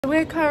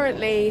We're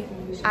currently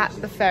at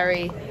the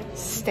ferry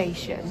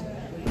station.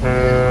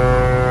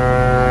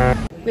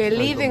 We're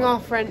leaving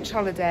our French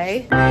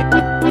holiday.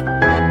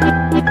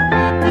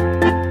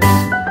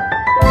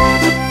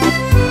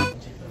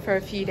 For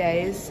a few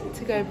days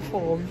to go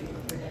perform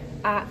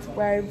at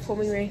where are we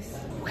performing, Reese?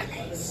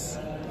 Wellies.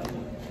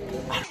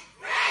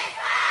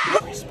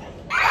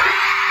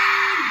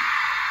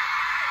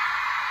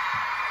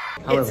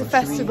 It's a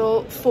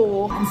festival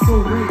for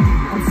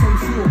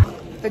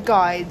the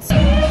guides.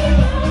 They're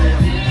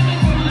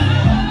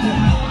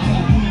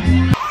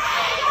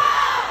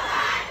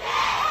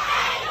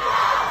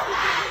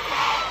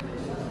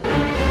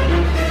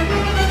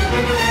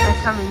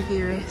coming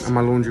here. And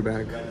my laundry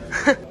bag.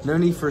 No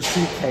need for a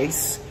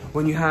suitcase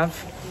when you have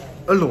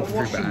a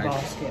laundry bag.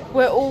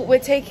 We're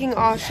taking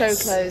our show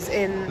clothes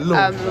in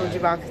laundry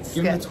baskets.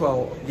 Give me the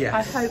 12. Yeah.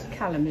 I hope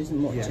Callum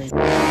isn't watching.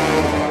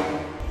 Yeah.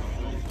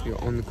 We're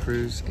on the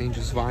cruise,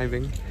 Angel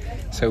surviving.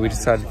 So we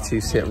decided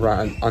to sit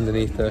right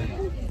underneath the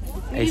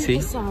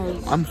AC.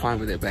 I'm fine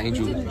with it, but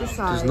Angel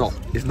does not.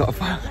 It's not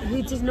fun.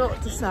 We did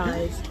not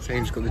decide. So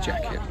Angel's got the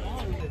jacket.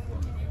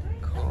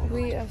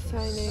 We are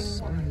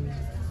signing.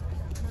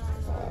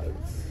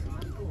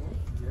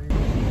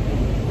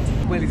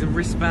 Wellies and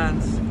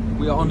wristbands.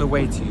 We are on the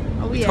way to you.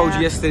 Oh, we told you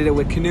yesterday that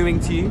we're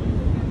canoeing to you.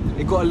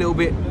 It got a little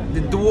bit.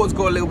 The water's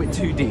got a little bit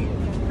too deep,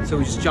 so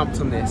we just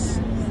jumped on this.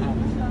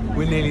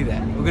 We're nearly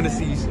there. We're gonna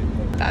see you soon.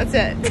 That's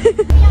it.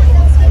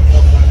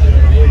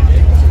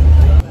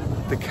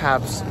 The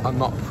cabs are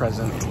not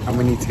present and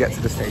we need to get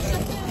to the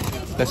station.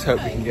 Let's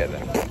hope we can get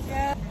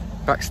there.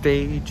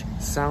 Backstage,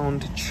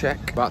 sound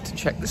check. About to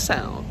check the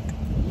sound.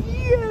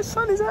 Yeah,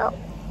 sun is out.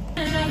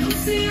 I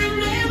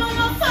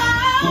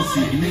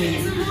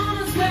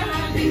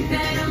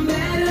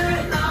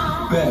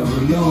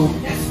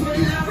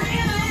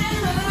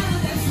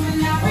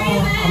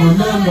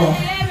remember.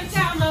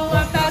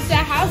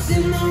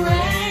 In the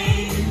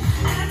rain,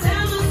 I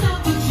tell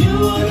myself that you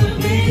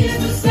wouldn't be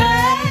the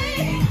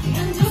same.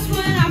 And just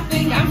when I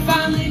think I'm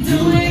finally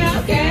doing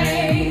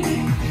okay,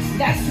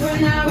 that's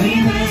when I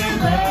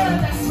remember,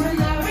 that's when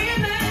I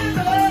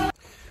remember.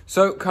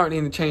 So, currently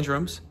in the change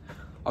rooms,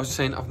 I was just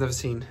saying I've never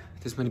seen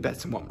this many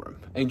beds in one room.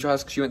 Angel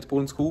has because she went to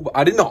boarding school, but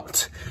I did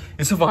not.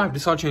 It survived.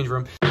 It's our change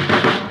room.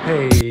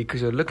 Hey,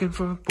 because you're looking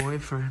for a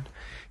boyfriend.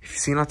 If you've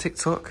seen our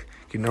TikTok,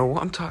 you know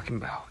what I'm talking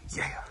about.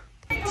 Yeah.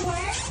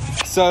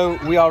 So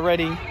we are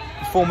ready.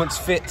 Performance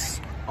fits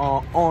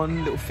are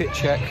on. Little fit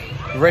check.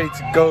 Ready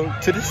to go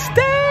to the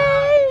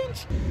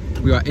stage.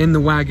 We are in the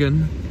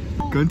wagon.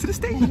 Going to the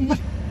stage.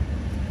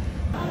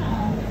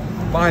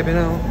 Vibing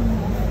out.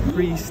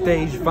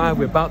 Pre-stage vibe.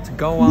 We're about to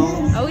go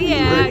on. Oh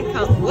yeah, I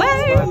can't wait.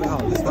 Let's vibe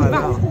out. Let's vibe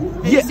out.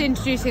 They're just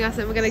introducing us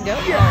and we're gonna go.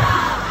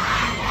 Yeah.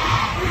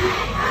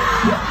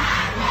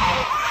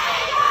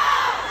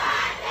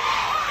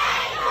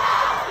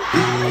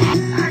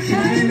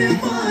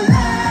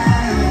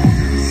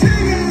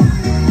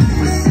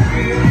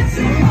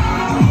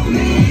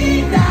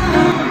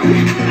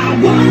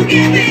 Won't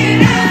give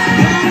it up.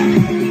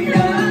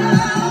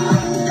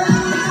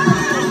 I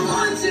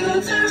want you to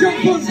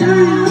reach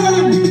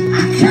out. I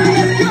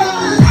can't live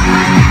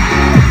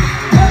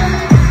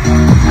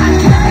for love. I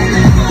can't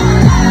live for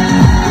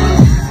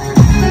love.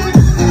 I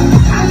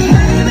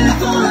can't live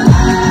for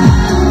love.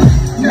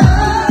 No,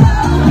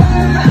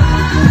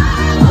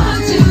 I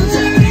want you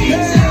to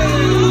reach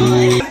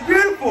out. It's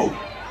beautiful.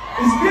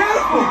 It's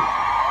beautiful.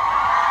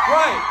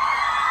 Right.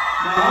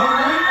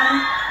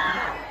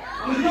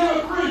 Let's go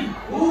three.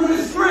 All to the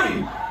screen.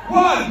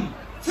 1,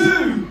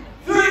 2,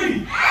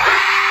 3.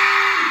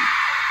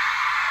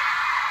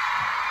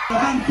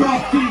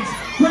 Handcraft kids,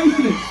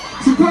 bracelets.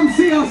 So come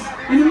see us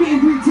in the meet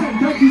and greet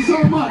tent. Thank you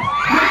so much.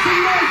 Make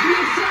some noise for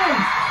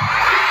yourselves.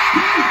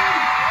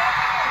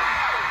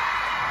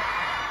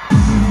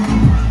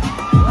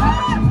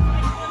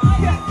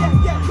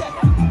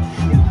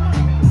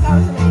 That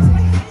was amazing.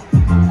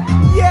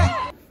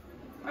 Yeah.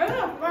 I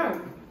don't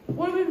know.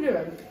 What are we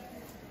doing?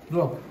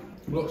 Look,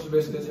 lots of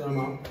biscuits in our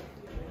mouth.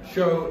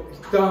 Show is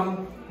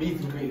done. Meet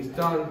and greet is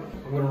done.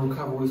 I'm gonna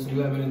recover with some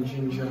lemon and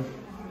ginger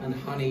and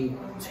honey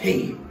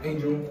tea.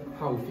 Angel,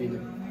 how are we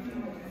feeling?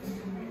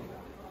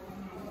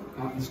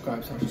 That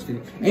describes how she's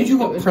feeling. Angel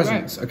got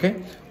presents,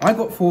 okay? I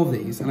got 4 of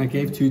these and I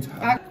gave 2 to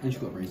her. And she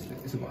got a bracelet.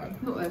 It's a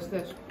vibe. Not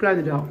this. Glow in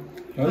the dark.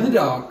 Glow in the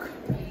dark.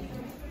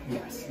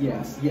 Yes,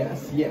 yes,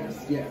 yes,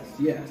 yes, yes,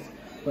 yes.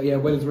 But yeah,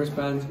 Wellies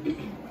Wristbands.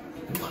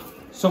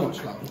 So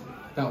much love.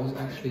 That was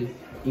actually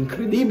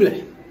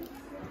incredible.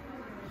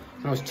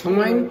 Now it's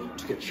time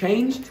to get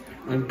changed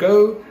and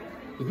go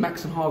with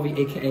Max and Harvey,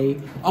 aka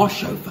our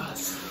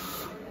chauffeurs.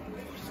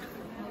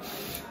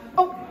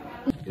 Oh!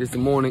 It is the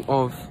morning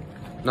of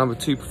number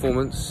 2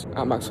 performance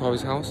at Max and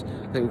Harvey's house.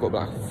 I think we've got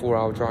like a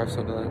 4-hour drive,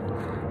 something like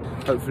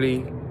that.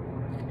 Hopefully,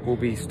 we'll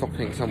be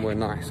stopping somewhere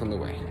nice on the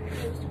way.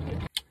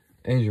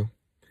 Angel,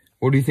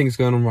 what do you think is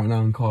going on right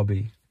now in car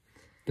B?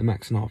 The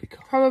Max and Harvey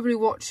car. Probably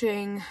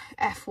watching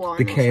F1.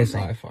 The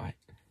KSI fight.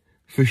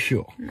 For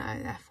sure. No,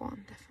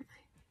 F1, definitely.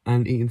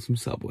 And eating some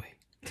Subway.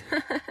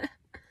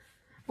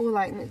 Or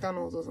like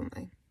McDonald's or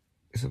something.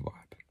 It's a vibe.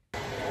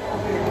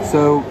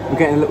 So we're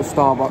getting a little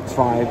Starbucks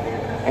vibe.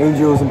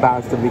 Angel's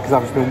embarrassed of me because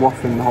I've just been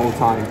waffling the whole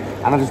time,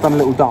 and I've just done a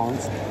little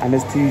dance. And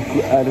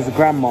there's a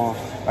grandma,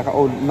 like an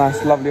old,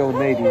 nice, lovely old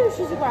lady.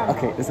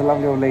 Okay, there's a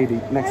lovely old lady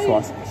next to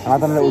us, and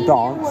I've done a little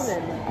dance,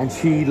 and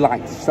she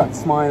started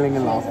smiling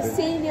and laughing. She's a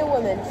senior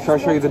woman. Shall I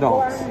show you the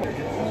dance?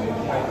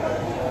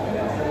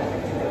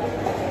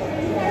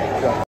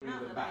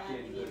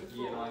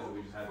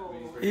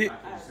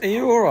 Are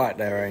you all right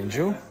there,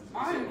 Angel?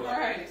 I'm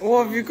great.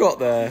 What have you got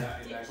there?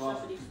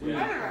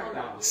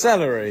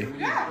 Celery.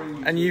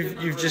 And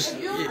you just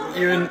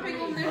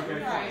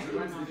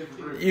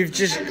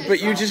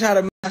had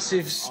a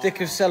massive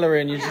stick of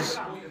celery, and you just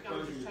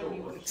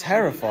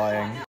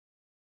terrifying.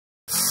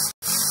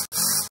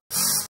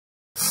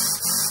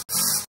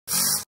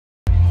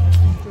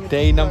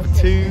 Day number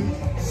 2,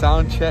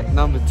 sound check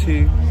number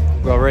 2.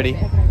 We're ready.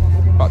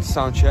 About to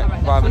sound check,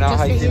 vibing out.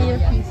 How you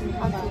feeling?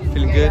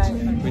 Feeling good.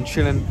 Been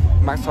chilling.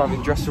 Max in the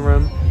dressing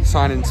room,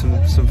 signing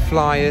some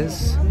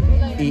flyers,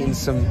 eating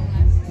some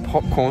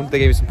popcorn. They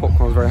gave me some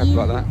popcorn. I was very happy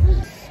about that.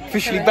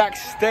 Officially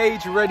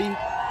backstage, ready,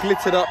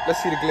 glittered up.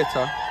 Let's see the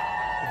glitter.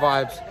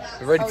 Vibes.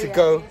 We're ready to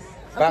go.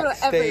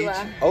 Backstage.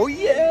 Oh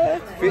yeah.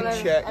 Fit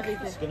check.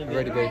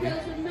 Ready, baby.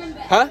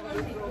 Huh?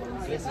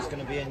 Glitter's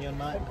gonna be in your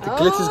night. The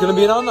glitter's gonna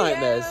be in our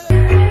nightmares. So,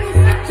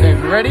 you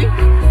ready?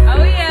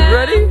 Oh yeah.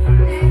 Ready?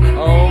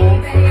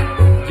 Oh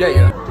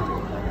yeah.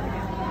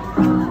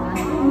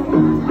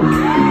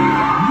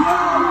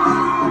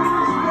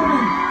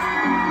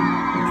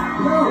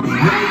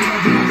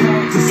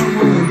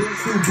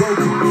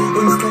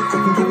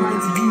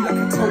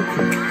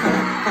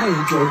 I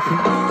ain't joking.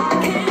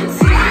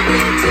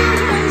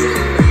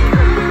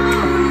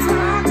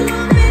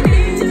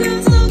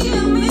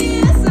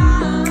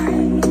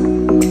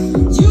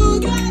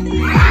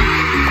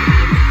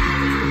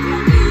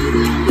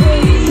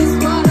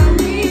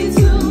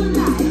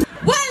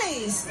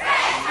 Wellies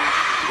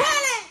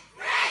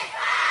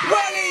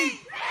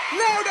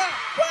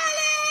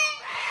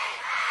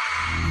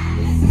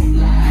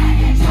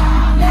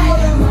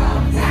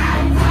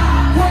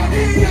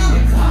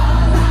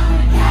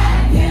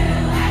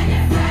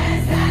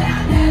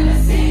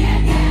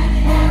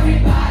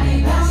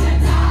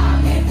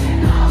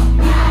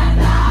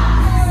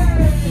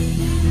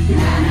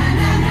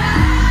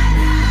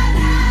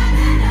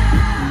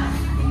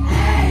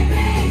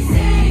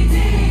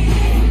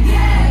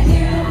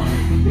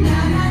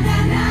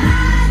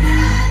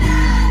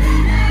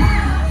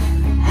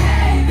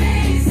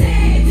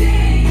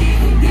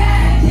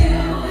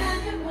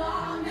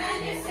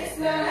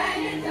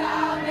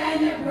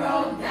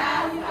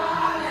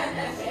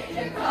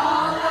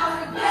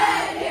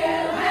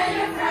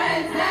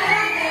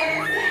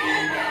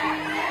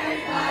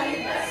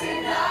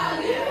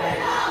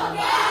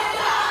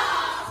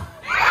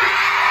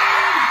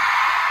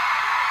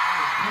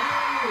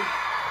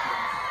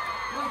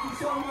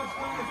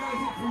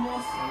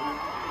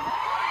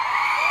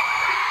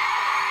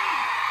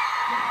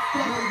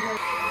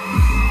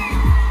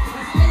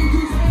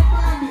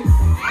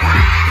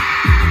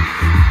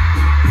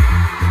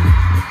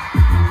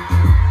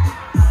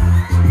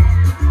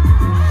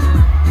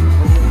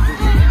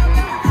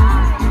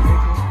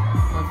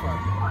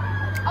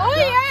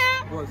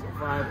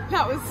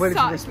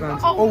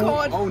Wristbands. Oh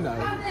god. Oh no. You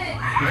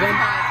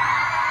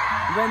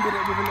ended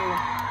it with a little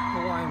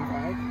Hawaiian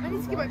vibe. I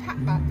need to get my hat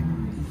back.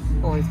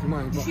 Oh, it's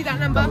mine. Did you see that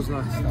number? That was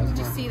nice. That was Did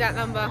you nice. see that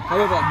number?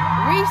 However,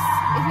 Reese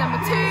is number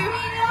 2.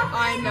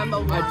 I'm number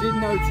 1. I did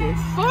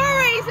notice. For a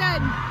reason.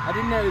 I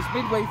didn't notice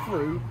midway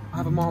through I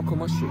have a mark on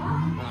my shoe.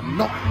 And I'm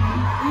not.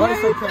 But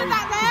it's Who okay put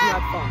that because we there?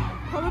 had fun.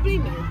 Probably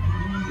me.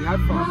 We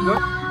had fun. Look.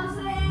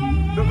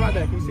 Look right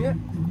there. Can you see it?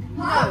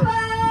 No.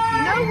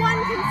 No one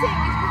can see it.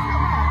 It's just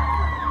not there.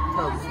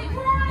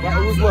 But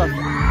it was worth it.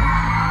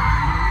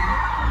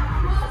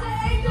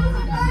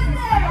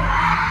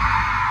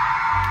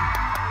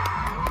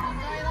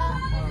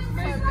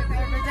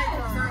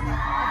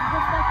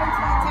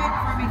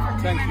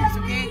 Thank you.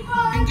 Okay?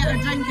 And get a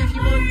drink if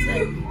you want to.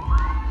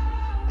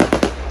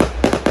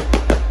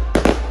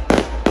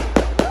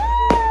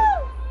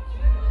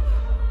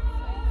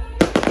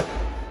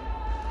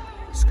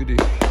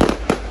 Skidoo.